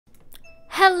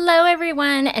Hello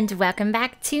everyone and welcome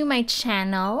back to my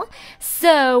channel.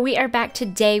 So we are back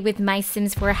today with my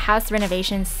Sims 4 House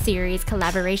Renovation series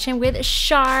collaboration with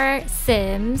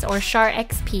Sims or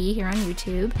CharXP here on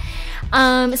YouTube.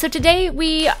 So today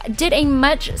we did a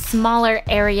much smaller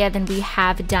area than we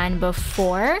have done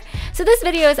before. So this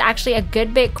video is actually a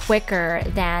good bit quicker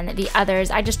than the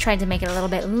others. I just tried to make it a little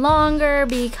bit longer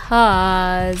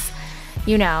because,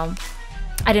 you know,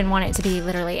 I didn't want it to be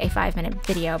literally a 5-minute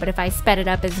video, but if I sped it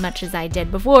up as much as I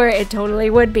did before, it totally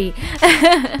would be.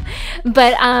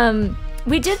 But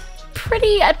we did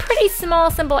a pretty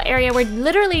small, simple area. We're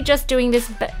literally just doing this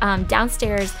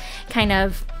downstairs kind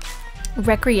of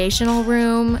recreational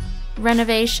room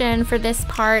renovation for this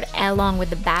part, along with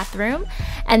the bathroom.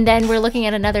 And then we're looking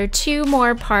at another 2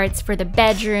 more parts for the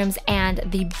bedrooms and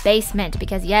the basement,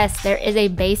 because yes, there is a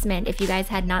basement if you guys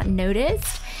had not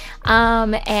noticed.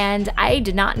 And I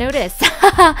did not notice.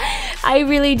 I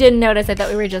really didn't notice. I thought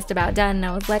we were just about done, and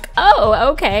I was like, oh,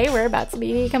 okay, we're about to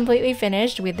be completely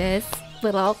finished with this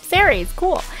little series.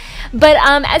 Cool. But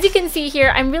as you can see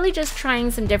here, I'm really just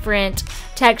trying some different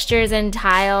textures and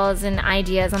tiles and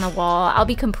ideas on the wall. I'll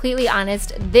be completely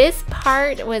honest, this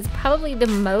part was probably the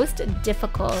most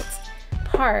difficult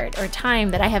part or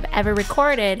time that I have ever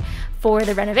recorded for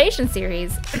the renovation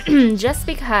series, just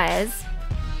because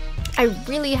I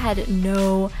really had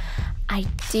no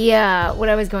idea what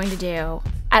I was going to do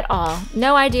at all.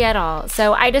 No idea at all.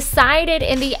 So I decided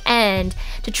in the end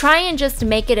to try and just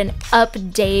make it an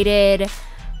updated,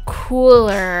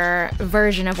 cooler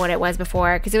version of what it was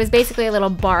before, because it was basically a little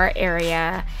bar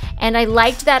area. And I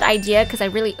liked that idea because I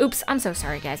really, oops, I'm so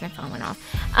sorry guys, my phone went off.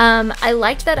 I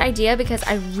liked that idea because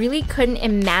I really couldn't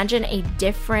imagine a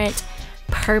different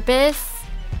purpose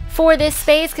for this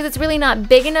space, because it's really not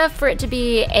big enough for it to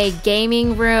be a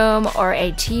gaming room or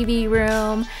a TV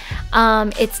room.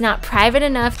 It's not private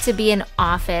enough to be an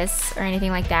office or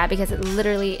anything like that, because it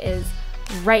literally is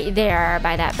right there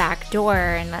by that back door,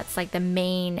 and that's like the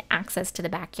main access to the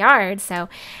backyard. So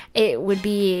it would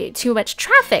be too much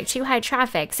traffic, too high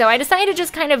traffic. So I decided to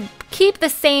just kind of keep the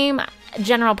same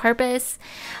general purpose,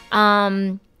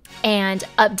 and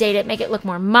update it, make it look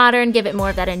more modern, give it more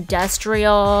of that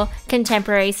industrial,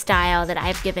 contemporary style that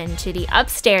I've given to the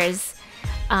upstairs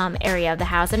area of the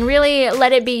house, and really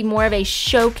let it be more of a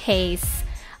showcase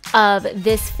of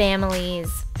this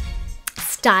family's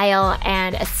style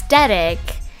and aesthetic,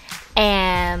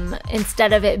 and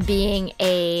instead of it being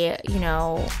a, you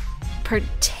know,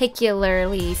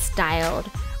 particularly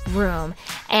styled room.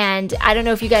 And I don't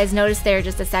know if you guys noticed there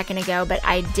just a second ago, but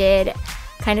I did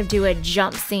kind of do a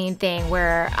jump scene thing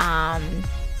where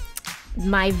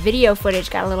my video footage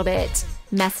got a little bit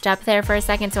messed up there for a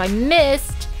second, so I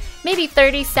missed maybe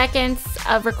 30 seconds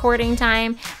of recording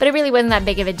time, but it really wasn't that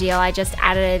big of a deal. I just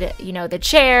added, you know, the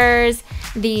chairs,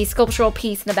 the sculptural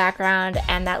piece in the background,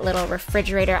 and that little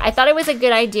refrigerator. I thought it was a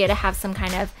good idea to have some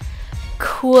kind of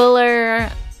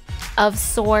cooler of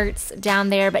sorts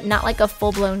down there, but not like a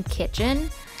full-blown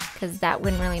kitchen, because that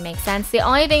wouldn't really make sense. The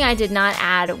only thing I did not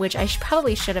add, which I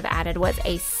probably should have added, was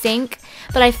a sink.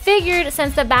 But I figured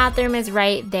since the bathroom is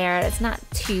right there, it's not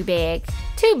too big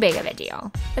of a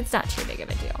deal. It's not too big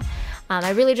of a deal. I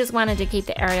really just wanted to keep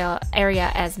the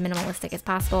area as minimalistic as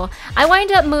possible. I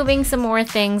wind up moving some more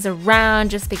things around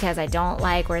just because I don't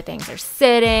like where things are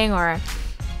sitting, or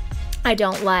I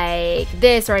don't like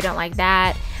this, or I don't like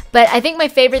that. But I think my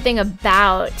favorite thing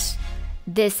about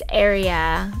this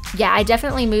area, yeah, I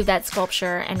definitely moved that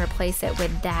sculpture and replace it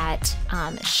with that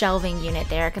shelving unit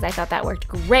there, because I thought that worked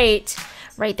great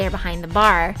right there behind the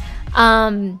bar.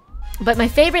 But my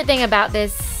favorite thing about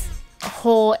this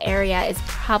whole area is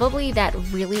probably that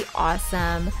really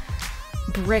awesome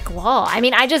brick wall. I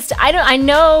mean, I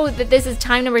know that this is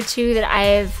time number 2 that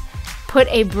I've put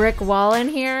a brick wall in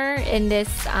here in this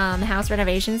house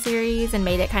renovation series and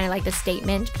made it kind of like the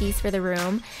statement piece for the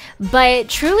room. But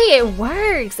truly it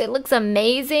works. It looks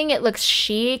amazing. It looks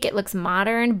chic. It looks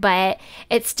modern, but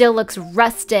it still looks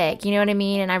rustic. You know what I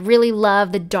mean? And I really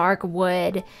love the dark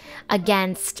wood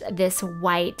against this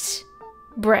white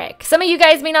brick. Some of you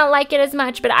guys may not like it as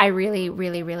much, but I really,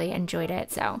 really, really enjoyed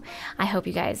it. So I hope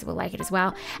you guys will like it as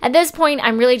well. At this point,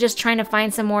 I'm really just trying to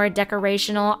find some more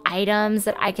decorational items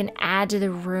that I can add to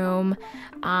the room,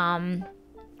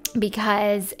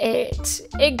 because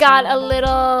it got a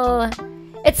little,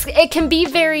 it can be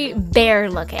very bare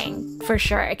looking, for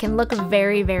sure. It can look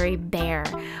very, very bare,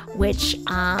 which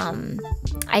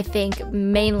I think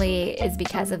mainly is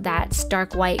because of that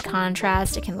stark white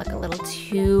contrast. It can look a little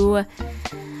too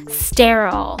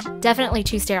sterile, definitely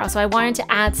too sterile. So I wanted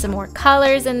to add some more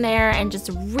colors in there and just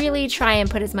really try and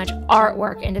put as much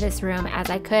artwork into this room as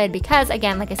I could, because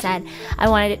again, like I said, I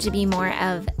wanted it to be more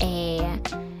of a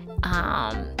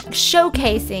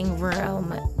showcasing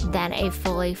room than a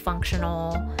fully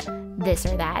functional this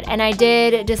or that. And I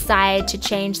did decide to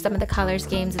change some of the color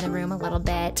schemes in the room a little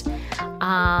bit,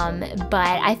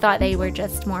 but I thought they were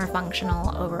just more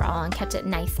functional overall and kept it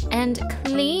nice and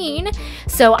clean.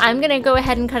 So I'm gonna go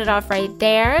ahead and cut it off right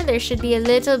there. There should be a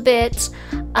little bit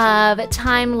of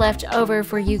time left over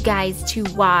for you guys to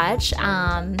watch,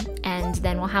 and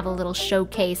then we'll have a little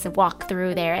showcase and walk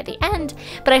through there at the end.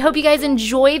 But I hope you guys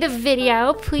enjoy the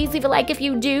video. Please leave a like if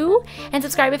you do, and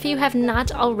subscribe if you have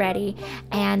not already,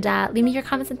 and leave me your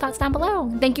comments and thoughts down below.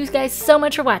 Thank you guys so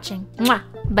much for watching. Mwah.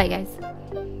 Bye guys.